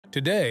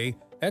Today,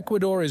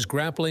 Ecuador is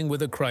grappling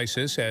with a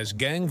crisis as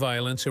gang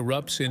violence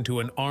erupts into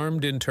an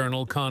armed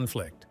internal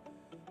conflict.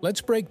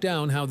 Let's break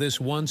down how this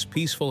once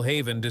peaceful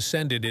haven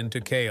descended into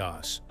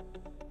chaos.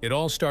 It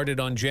all started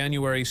on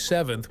January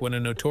 7th when a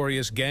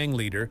notorious gang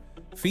leader,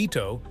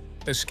 Fito,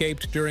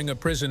 escaped during a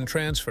prison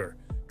transfer,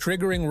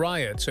 triggering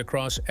riots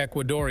across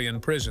Ecuadorian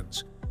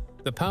prisons.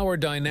 The power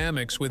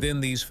dynamics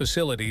within these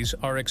facilities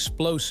are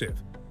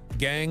explosive.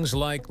 Gangs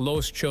like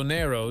Los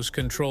Choneros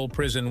control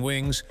prison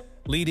wings,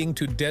 leading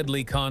to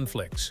deadly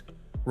conflicts.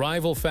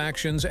 Rival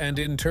factions and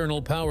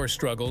internal power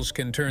struggles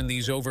can turn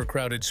these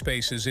overcrowded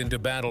spaces into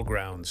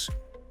battlegrounds.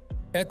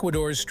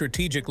 Ecuador's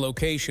strategic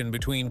location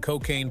between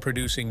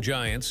cocaine-producing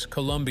giants,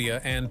 Colombia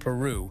and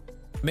Peru,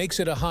 makes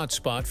it a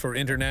hotspot for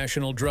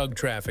international drug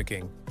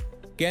trafficking.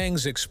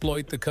 Gangs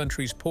exploit the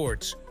country's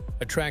ports,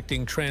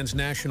 attracting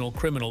transnational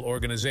criminal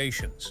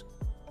organizations.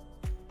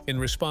 In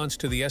response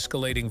to the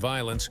escalating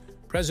violence,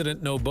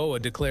 President Noboa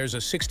declares a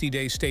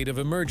 60-day state of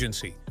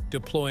emergency,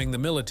 deploying the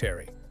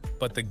military.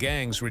 But the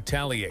gangs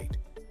retaliate,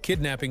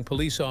 kidnapping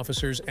police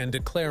officers and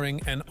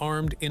declaring an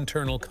armed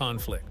internal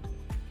conflict.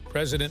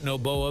 President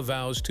Noboa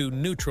vows to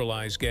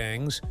neutralize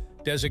gangs,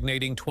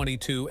 designating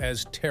 22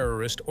 as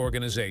terrorist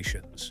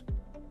organizations.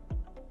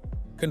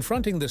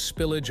 Confronting the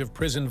spillage of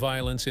prison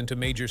violence into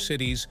major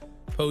cities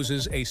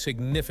poses a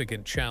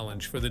significant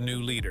challenge for the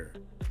new leader.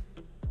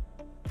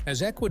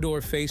 As Ecuador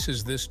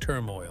faces this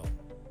turmoil,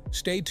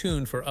 stay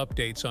tuned for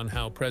updates on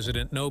how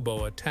President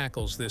Noboa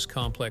tackles this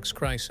complex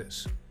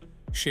crisis.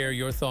 Share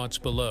your thoughts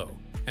below,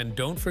 and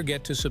don't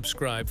forget to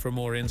subscribe for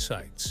more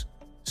insights.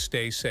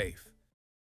 Stay safe.